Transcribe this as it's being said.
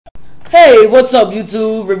Hey, what's up,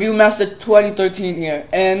 YouTube? Review Master 2013 here,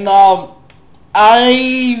 and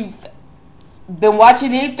I've been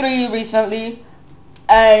watching E3 recently,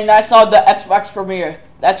 and I saw the Xbox premiere,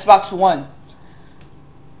 the Xbox One.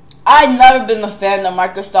 I've never been a fan of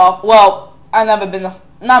Microsoft. Well, I've never been not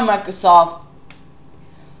Microsoft.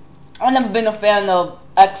 I've never been a fan of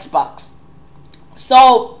Xbox.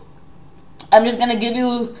 So I'm just gonna give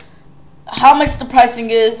you how much the pricing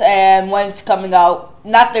is and when it's coming out.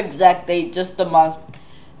 Not the exact date, just the month.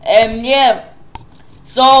 And yeah,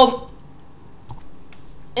 so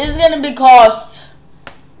it's gonna be cost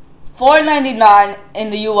 $4.99 in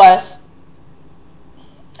the US,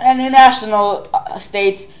 and in national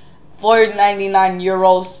states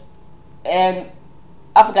 €4.99, and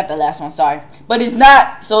I forgot the last one, sorry, but it's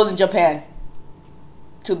not sold in Japan.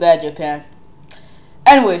 Too bad, Japan.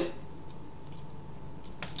 Anyways,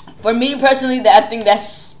 for me personally, I think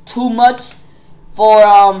that's too much for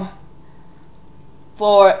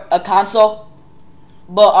a console.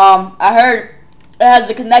 But I heard it has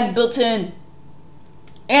the Kinect built in,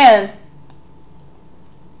 and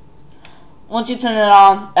once you turn it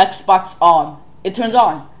on, Xbox on, it turns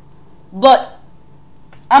on. But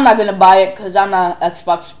I'm not gonna buy it because I'm not an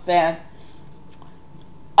Xbox fan.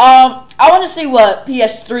 I want to see what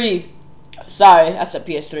PS3. Sorry, I said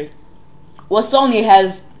PS3. What Sony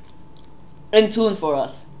has in tune for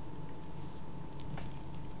us.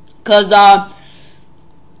 Cause I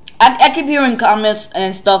keep hearing comments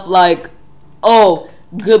and stuff like, "Oh,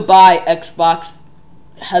 goodbye Xbox,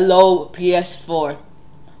 hello PS4,"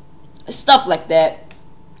 stuff like that.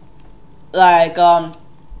 Like I'm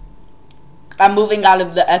moving out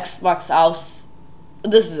of the Xbox house.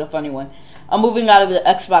 This is a funny one. I'm moving out of the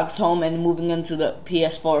Xbox home and moving into the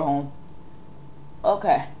PS4 home.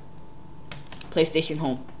 Okay, PlayStation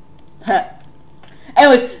home.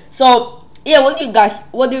 Anyways, so yeah, what do you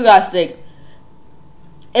guys think?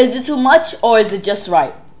 Is it too much or is it just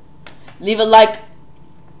right? Leave a like,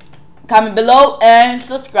 comment below, and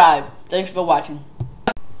subscribe. Thanks for watching.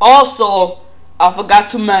 Also, I forgot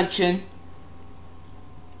to mention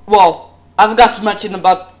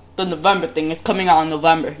about the November thing. It's coming out in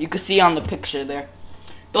November. You can see on the picture there.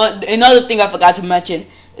 But another thing I forgot to mention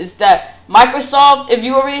is that Microsoft, if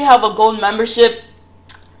you already have a gold membership,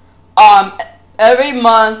 every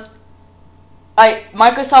month,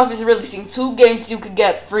 Microsoft is releasing 2 games you could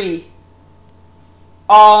get free.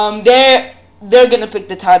 They're gonna pick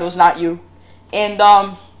the titles, not you. And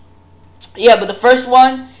yeah, but the first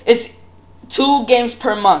one is 2 games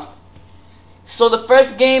per month. So the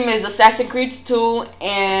first game is Assassin's Creed 2,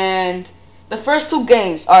 and the first 2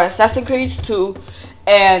 games are Assassin's Creed 2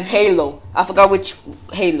 and Halo. I forgot which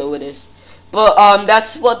Halo it is, but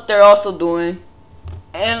that's what they're also doing.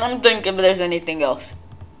 And I'm thinking if there's anything else.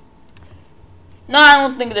 No, I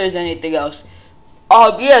don't think there's anything else.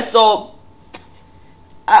 Yeah, so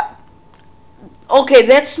okay,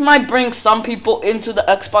 that might bring some people into the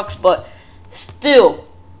Xbox, but still,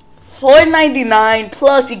 $4.99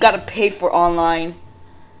 plus you gotta pay for online.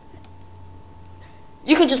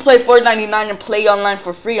 You could just play $4.99 and play online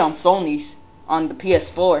for free on Sony's, on the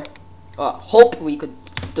PS4. Hope we could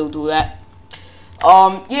still do that.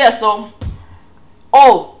 Yeah, so.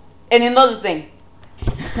 Oh, and another thing.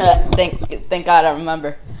 Thank God I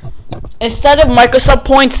remember. Instead of Microsoft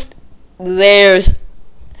points, there's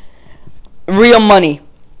real money.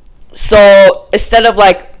 So instead of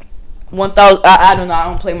like 1,000, I don't know, I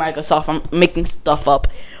don't play Microsoft, I'm making stuff up.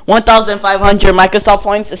 1,500 Microsoft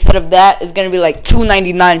points. Instead of that, it's gonna be like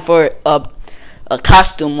 $2.99 for a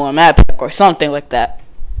costume or a map pack or something like that.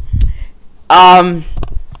 And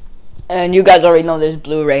you guys already know there's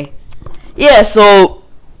Blueray. Yeah, so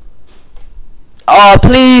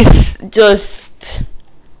please just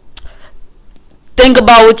think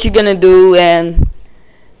about what you're gonna do, and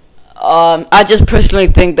I just personally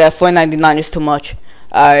think that $4.99 is too much.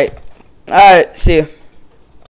 Alright, see you.